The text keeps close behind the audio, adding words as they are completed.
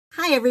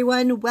Hi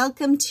everyone,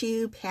 welcome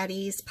to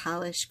Patty's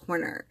Polish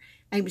Corner.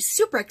 I'm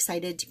super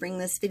excited to bring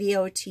this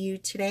video to you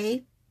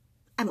today.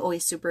 I'm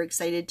always super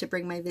excited to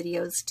bring my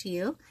videos to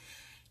you.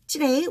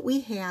 Today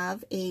we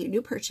have a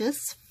new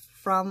purchase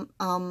from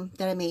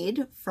that I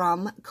made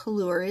from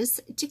Colors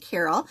de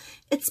Carol.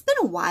 It's been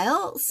a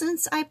while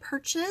since I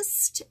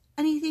purchased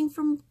anything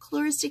from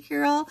Colors de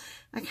Carol.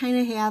 I kind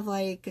of have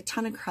like a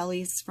ton of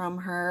Crowleys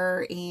from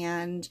her,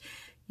 and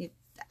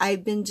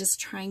I've been just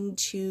trying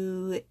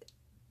to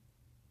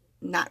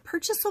not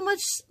purchase so much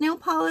nail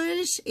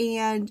polish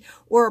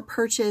or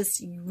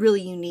purchase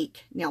really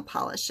unique nail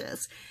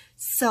polishes.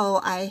 So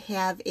I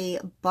have a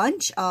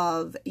bunch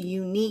of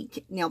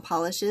unique nail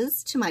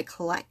polishes to my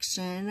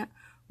collection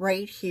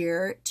right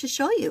here to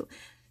show you.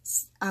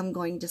 I'm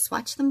going to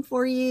swatch them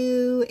for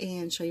you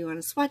and show you on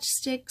a swatch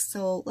stick.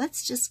 So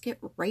let's just get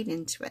right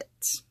into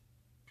it.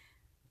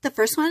 The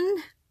first one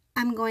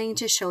I'm going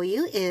to show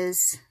you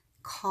is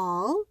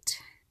called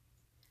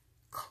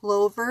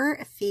Clover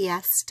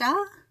Fiesta.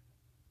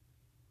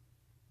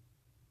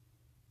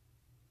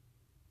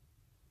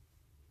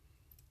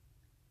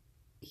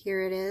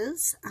 Here it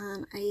is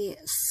on a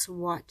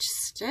swatch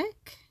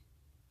stick.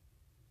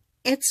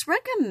 It's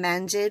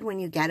recommended when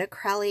you get a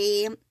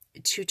Crowley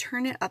to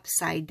turn it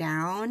upside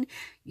down.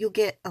 You'll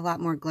get a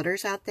lot more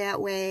glitters out that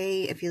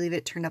way if you leave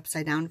it turned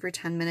upside down for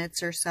 10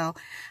 minutes or so.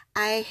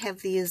 I have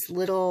these they're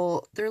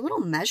little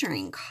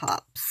measuring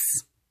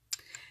cups.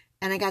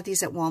 And I got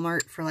these at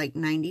Walmart for like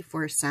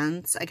 94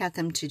 cents. I got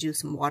them to do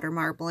some water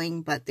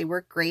marbling, but they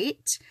work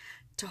great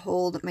to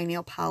hold my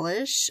nail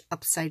polish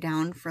upside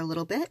down for a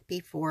little bit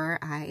before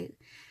I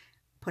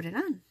put it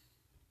on.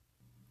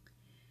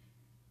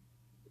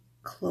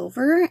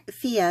 Clover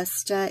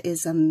Fiesta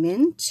is a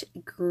mint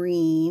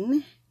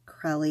green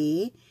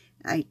Crowley.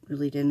 I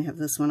really didn't have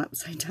this one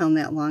upside down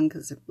that long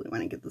because I really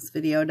want to get this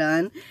video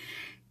done.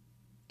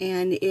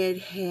 And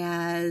it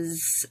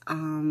has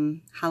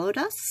hollow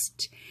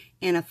dust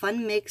and a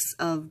fun mix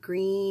of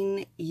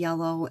green,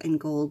 yellow, and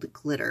gold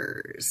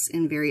glitters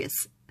in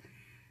various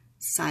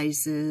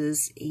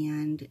sizes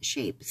and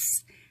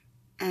shapes.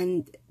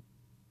 And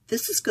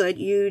this is good.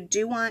 You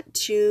do want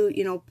to,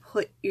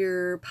 put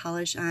your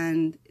polish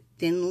on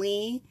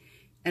thinly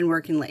and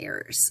work in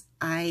layers.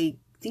 I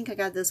think I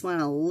got this one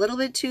a little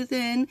bit too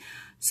thin,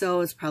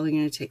 so it's probably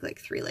going to take like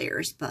 3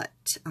 layers,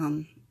 but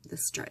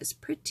this dries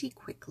pretty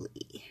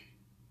quickly.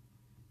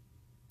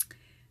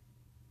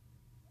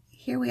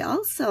 Here we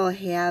also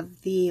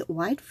have the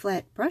wide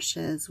flat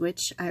brushes,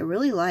 which I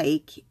really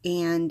like.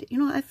 And,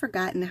 I've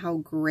forgotten how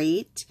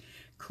great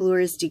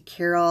Colors de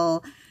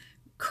Carol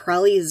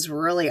Crowleys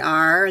really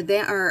are.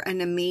 They are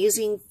an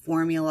amazing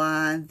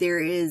formula.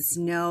 They're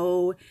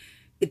easy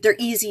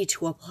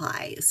to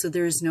apply. So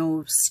there's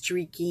no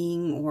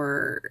streaking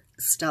or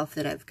stuff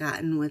that I've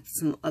gotten with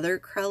some other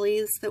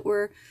Crowleys that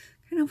were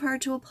kind of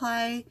hard to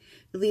apply.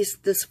 At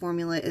least this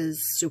formula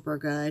is super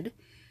good.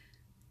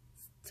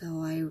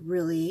 So I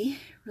really,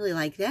 really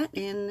like that.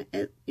 And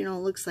it,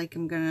 looks like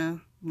I'm going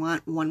to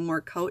want one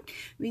more coat.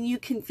 I mean, you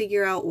can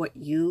figure out what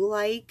you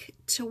like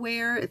to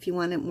wear, if you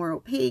want it more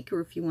opaque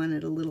or if you want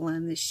it a little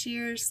on the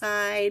sheer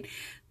side.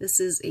 This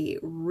is a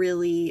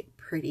really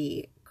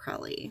pretty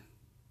Crowley.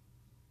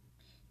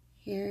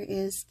 Here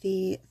is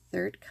the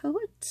third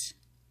coat.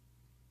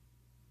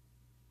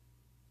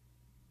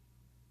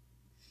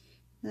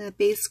 The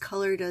base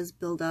color does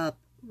build up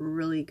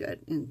really good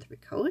in 3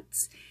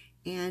 coats,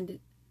 and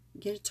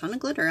get a ton of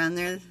glitter on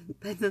there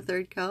by the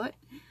third coat.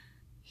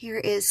 Here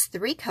is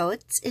 3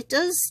 coats. It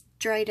does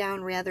dry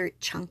down rather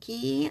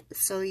chunky,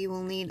 so you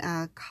will need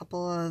a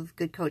couple of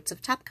good coats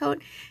of top coat,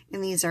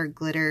 and these are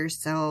glitter,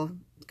 so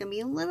it's going to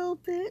be a little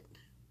bit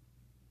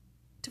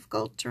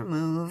difficult to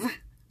remove.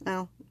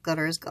 Well,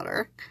 glitter is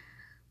glitter.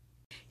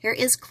 Here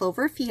is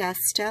Clover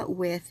Fiesta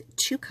with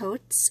 2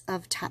 coats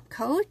of top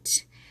coat.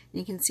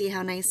 You can see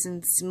how nice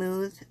and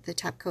smooth the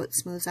top coat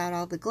smooths out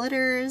all the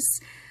glitters.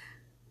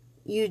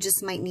 You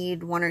just might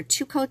need 1 or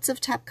 2 coats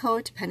of top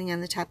coat, depending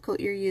on the top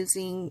coat you're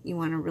using. You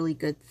want a really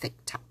good thick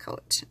top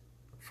coat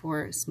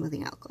for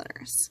smoothing out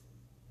glitters.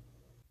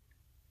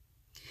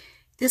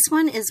 This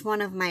one is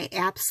one of my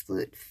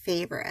absolute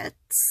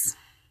favorites.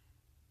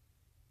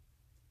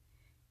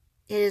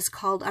 It is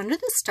called Under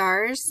the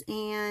Stars,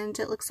 and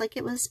it looks like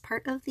it was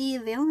part of the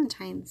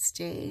Valentine's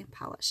Day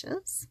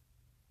polishes.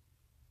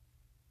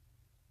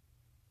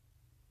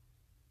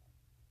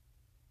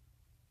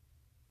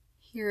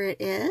 Here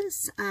it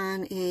is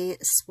on a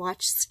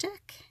swatch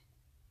stick.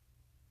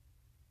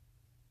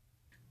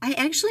 I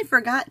actually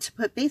forgot to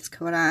put base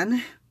coat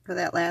on for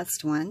that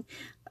last one.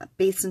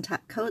 Base and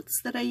top coats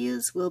that I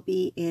use will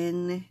be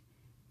in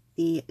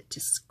the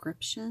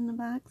description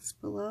box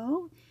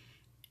below.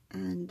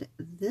 And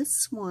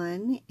this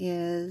one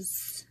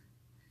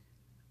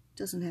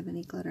doesn't have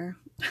any glitter.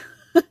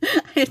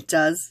 It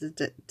does. It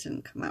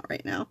didn't come out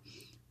right now.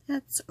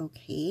 That's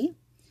okay.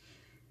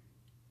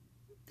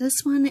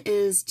 This one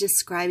is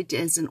described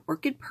as an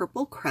orchid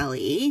purple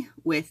Crowley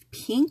with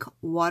pink,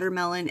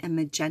 watermelon, and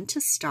magenta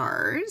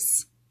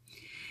stars.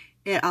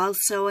 It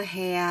also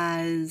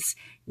has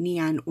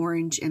neon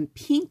orange and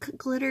pink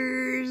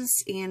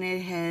glitters, and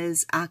it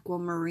has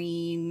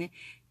aquamarine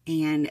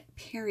and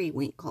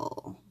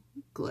periwinkle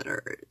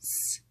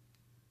glitters.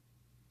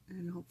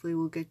 And hopefully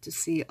we'll get to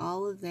see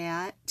all of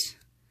that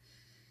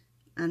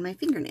on my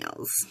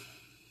fingernails.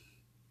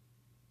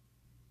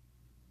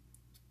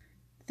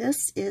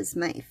 This is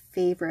my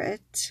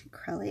favorite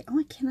acrylic. Oh,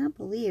 I cannot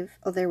believe.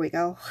 Oh, there we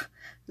go.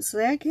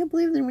 So I can't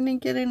believe that we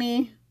didn't get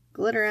any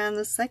glitter on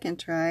the second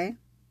try.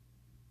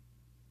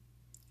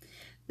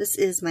 This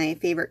is my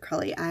favorite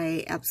acrylic.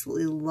 I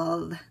absolutely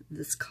love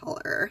this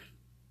color.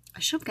 I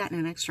should have gotten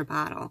an extra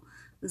bottle.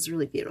 This is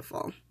really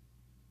beautiful.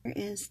 Here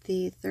is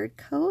the third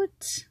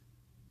coat.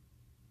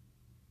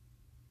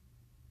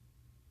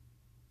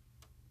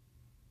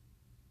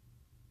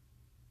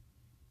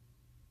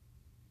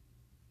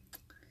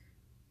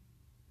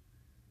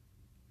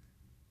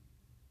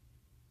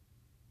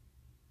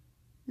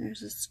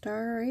 There's a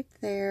star right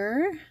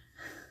there.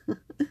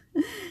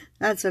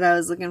 That's what I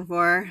was looking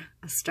for,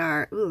 a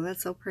star. Ooh,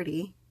 that's so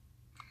pretty.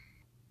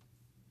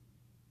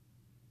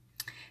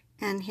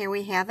 And here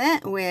we have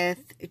it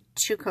with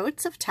 2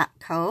 coats of top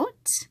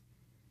coat.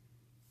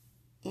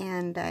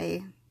 And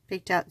I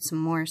picked out some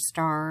more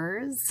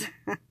stars.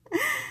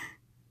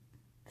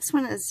 This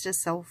one is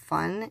just so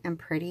fun and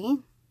pretty.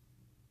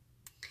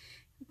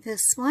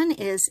 This one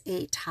is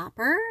a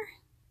topper.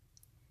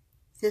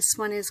 This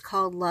one is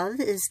called Love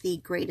is the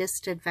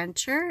Greatest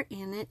Adventure,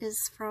 and it is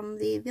from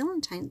the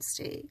Valentine's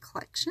Day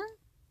collection.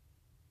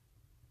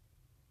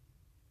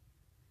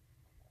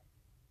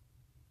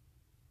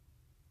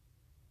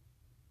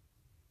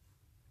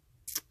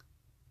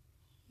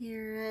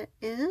 Here it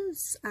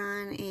is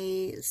on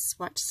a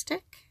swatch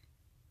stick.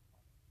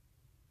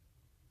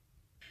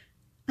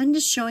 I'm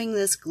just showing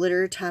this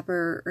glitter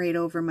topper right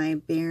over my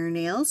bare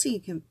nails, so you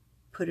can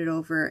put it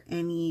over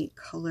any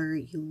color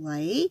you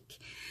like.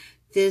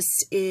 This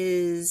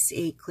is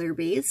a clear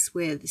base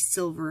with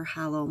silver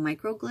hollow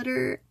micro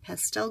glitter,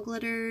 pastel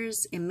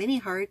glitters, and mini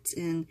hearts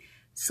in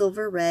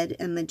silver, red,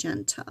 and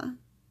magenta.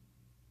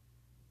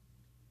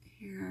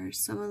 Here are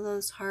some of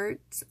those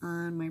hearts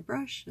on my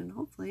brush, and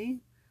hopefully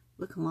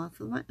they'll come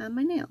off of on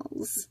my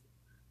nails.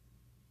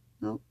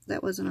 Nope,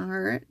 that wasn't a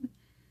heart.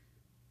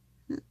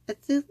 I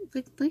think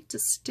I'd like to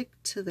stick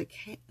to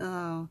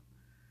the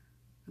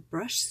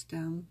brush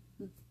stem.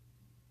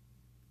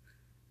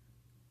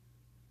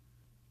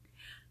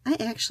 I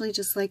actually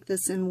just like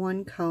this in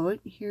one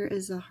coat. Here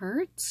is a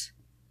heart.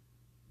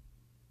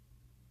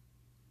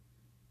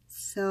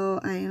 So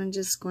I am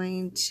just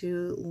going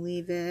to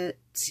leave it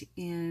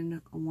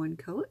in one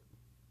coat.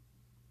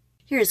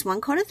 Here's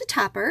 1 coat of the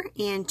topper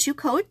and 2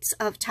 coats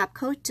of top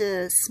coat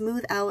to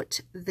smooth out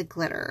the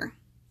glitter.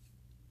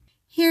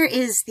 Here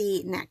is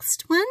the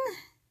next one.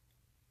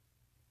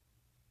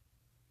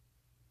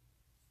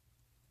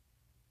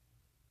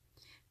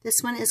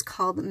 This one is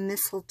called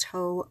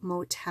Mistletoe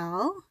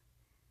Motel.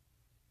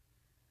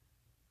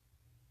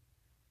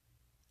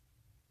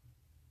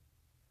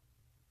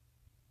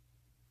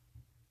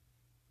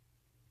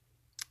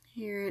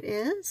 Here it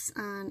is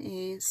on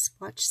a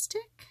swatch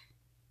stick.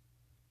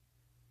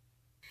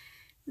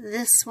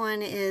 This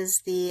one is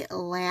the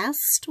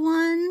last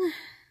one.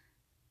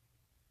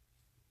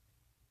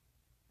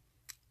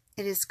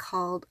 It is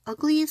called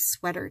Ugly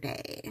Sweater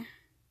Day.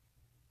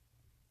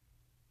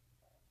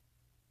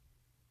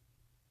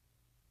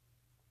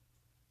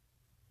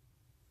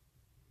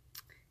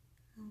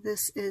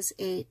 This is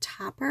a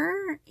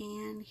topper,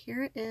 and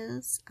here it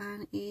is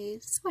on a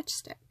swatch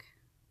stick.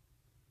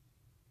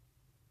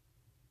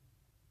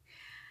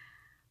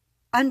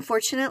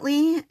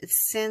 Unfortunately,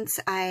 since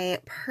I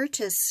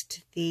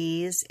purchased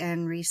these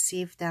and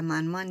received them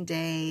on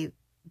Monday,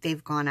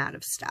 they've gone out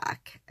of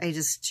stock. I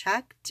just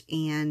checked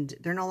and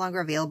they're no longer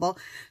available.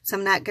 So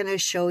I'm not going to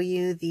show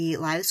you the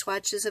live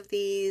swatches of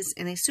these,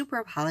 and I super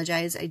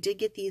apologize. I did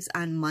get these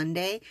on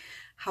Monday.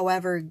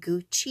 However,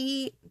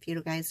 Gucci, if you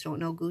guys don't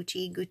know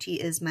Gucci, Gucci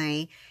is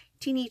my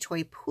teeny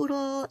toy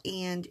poodle,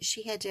 and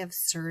she had to have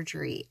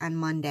surgery on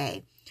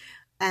Monday.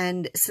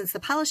 And since the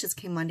polishes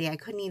came Monday, I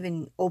couldn't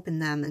even open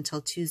them until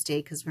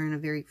Tuesday because we're in a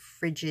very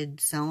frigid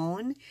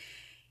zone.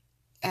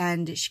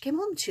 And she came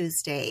home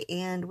Tuesday,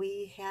 and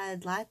we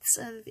had lots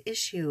of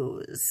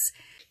issues.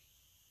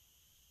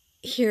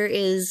 Here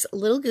is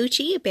little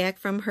Gucci back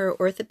from her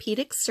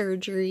orthopedic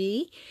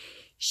surgery.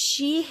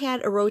 She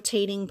had a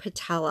rotating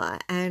patella,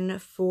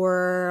 and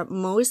for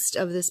most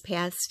of this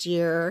past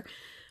year,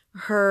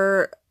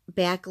 her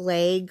back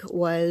leg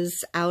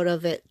was out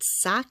of its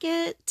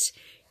socket,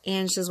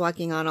 and she was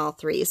walking on all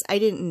 3s. I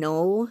didn't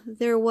know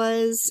there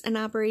was an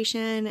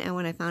operation, and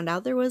when I found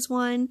out there was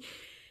one,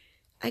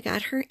 I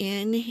got her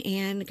in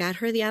and got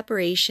her the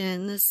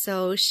operation,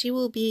 so she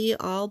will be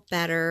all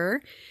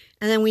better.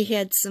 And then we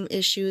had some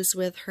issues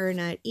with her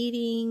not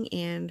eating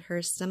and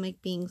her stomach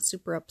being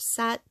super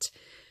upset,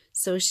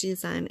 so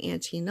she's on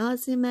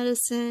anti-nausea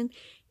medicine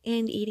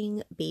and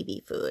eating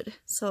baby food.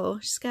 So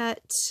she's got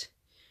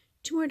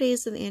 2 more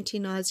days of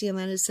anti-nausea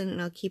medicine,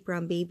 and I'll keep her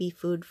on baby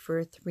food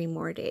for 3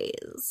 more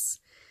days.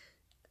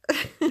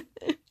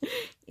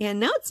 And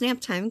now it's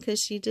nap time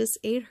because she just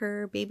ate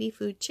her baby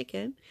food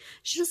chicken.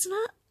 She does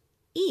not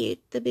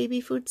eat the baby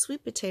food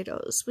sweet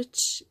potatoes,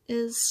 which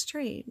is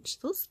strange.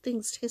 Those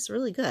things taste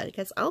really good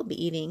because I'll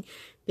be eating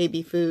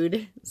baby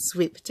food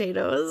sweet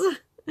potatoes.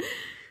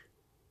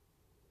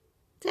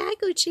 Say hi,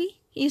 Gucci.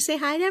 Can you say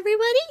hi to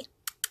everybody?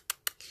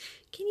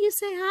 Can you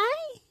say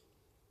hi?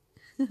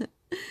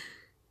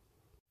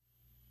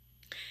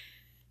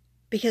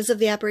 Because of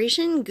the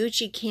operation,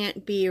 Gucci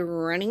can't be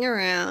running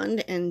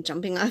around and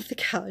jumping off the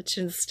couch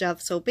and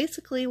stuff. So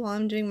basically, while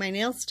I'm doing my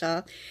nail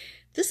stuff,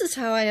 this is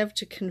how I have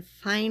to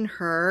confine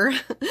her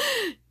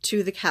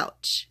to the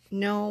couch.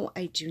 No,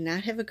 I do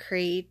not have a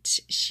crate.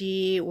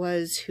 She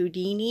was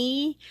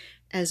Houdini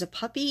as a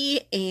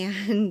puppy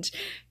and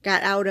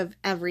got out of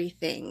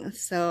everything.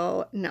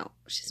 So no,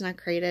 she's not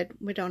crated.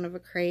 We don't have a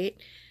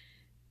crate.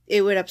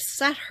 It would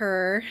upset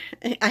her.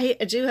 I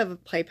do have a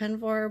playpen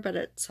for her, but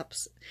it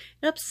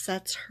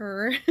upsets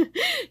her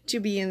to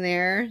be in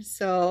there.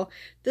 So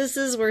this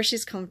is where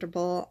she's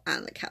comfortable,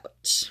 on the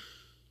couch.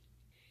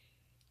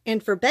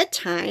 And for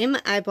bedtime,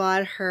 I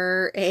bought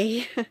her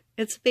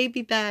it's a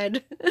baby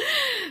bed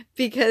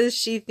because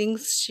she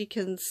thinks she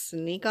can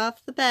sneak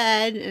off the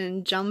bed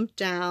and jump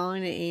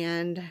down,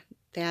 and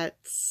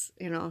that's,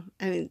 you know,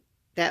 I mean,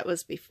 that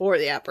was before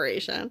the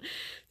operation.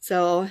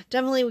 So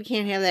definitely we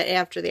can't have that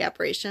after the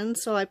operation.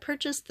 So I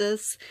purchased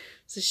this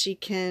so she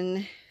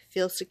can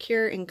feel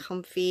secure and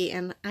comfy,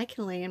 and I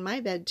can lay in my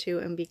bed too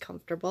and be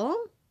comfortable.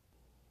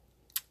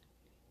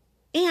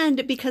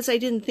 And because I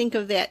didn't think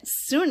of that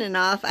soon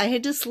enough, I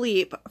had to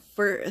sleep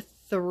for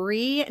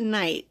 3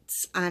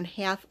 nights on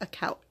half a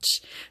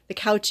couch. The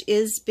couch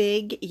is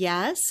big,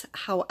 yes.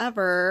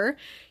 However,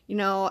 you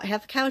know,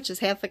 half a couch is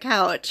half a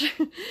couch.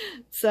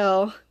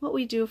 So what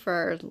we do for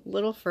our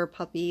little fur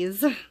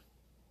puppies.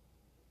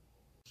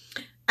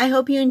 I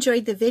hope you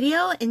enjoyed the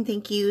video, and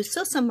thank you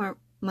so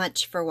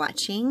much for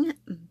watching.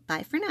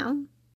 Bye for now.